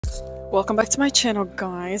Welcome back to my channel,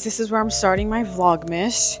 guys. This is where I'm starting my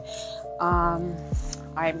Vlogmas.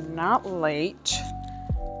 I'm not late.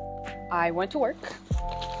 I went to work.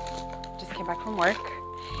 Just came back from work.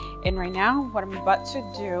 And right now, what I'm about to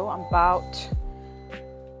do, I'm about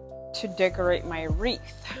to decorate my wreath.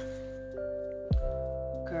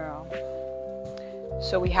 Girl.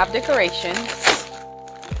 So we have decorations.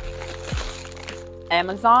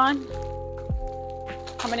 Amazon.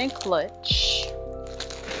 Coming in clutch.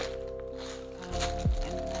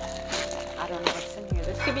 I don't know what's in here.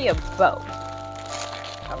 This could be a bow,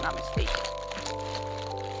 if I'm not mistaken.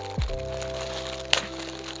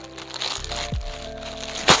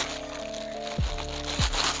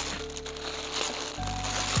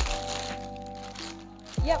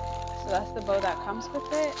 Yep, so that's the bow that comes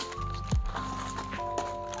with it.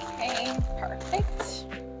 Okay, perfect.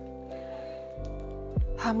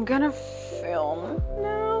 I'm gonna film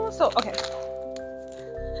now. So, okay.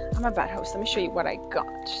 I'm a bad host. Let me show you what I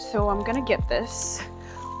got. So I'm gonna get this,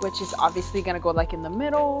 which is obviously gonna go like in the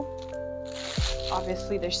middle.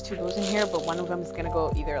 Obviously there's two bows in here, but one of them is gonna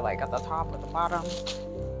go either like at the top or the bottom.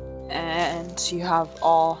 And you have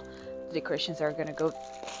all the decorations that are gonna go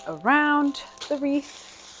around the wreath.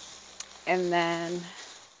 And then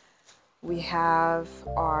we have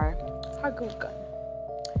our hot glue gun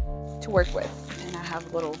to work with. And I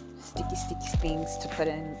have little sticky things to put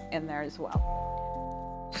in there as well.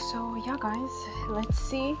 So yeah, guys, let's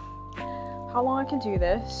see how long I can do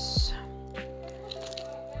this.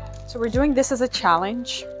 So we're doing this as a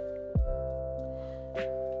challenge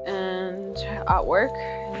and at work,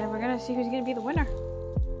 and then we're gonna see who's gonna be the winner,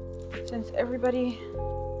 since everybody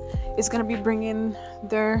is gonna be bringing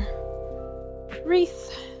their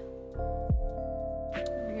wreath.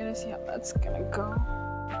 We're gonna see how that's gonna go.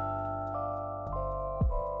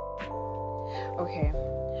 Okay,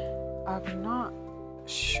 I'm not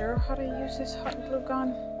sure how to use this hot glue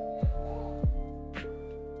gun,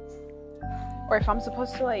 or if I'm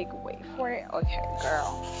supposed to like wait for it. Okay,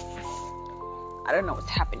 girl, I don't know what's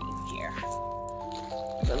happening here,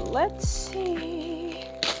 but let's see.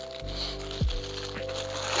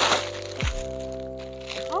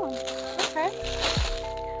 Oh, okay.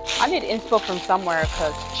 I need inspo from somewhere,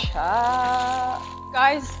 because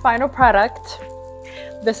guys, final product.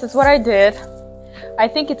 This is what I did. I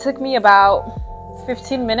think it took me about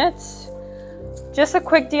 15 minutes. Just a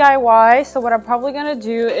quick DIY. So what I'm probably gonna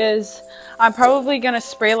do is I'm probably gonna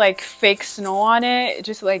spray like fake snow on it,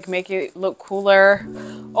 just like make it look cooler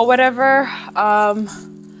or whatever.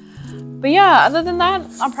 But yeah, other than that,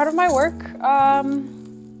 I'm proud of my work.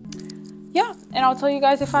 Yeah, and I'll tell you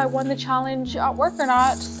guys if I won the challenge at work or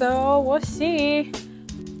not. So we'll see.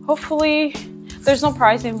 Hopefully there's no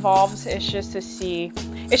prize involved. It's just to see.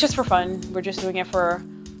 It's just for fun. We're just doing it for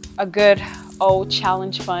a good old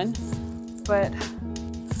challenge fun. But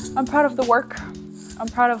I'm proud of the work. I'm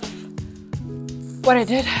proud of what I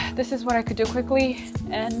did. This is what I could do quickly,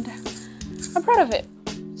 and I'm proud of it.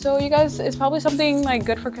 So you guys, it's probably something like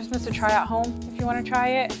good for Christmas to try at home if you want to try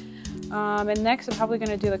it. And next I'm probably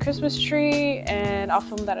going to do the Christmas tree, and I'll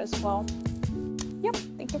film that as well. Yep,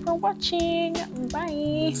 thank you for watching.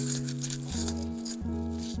 Bye.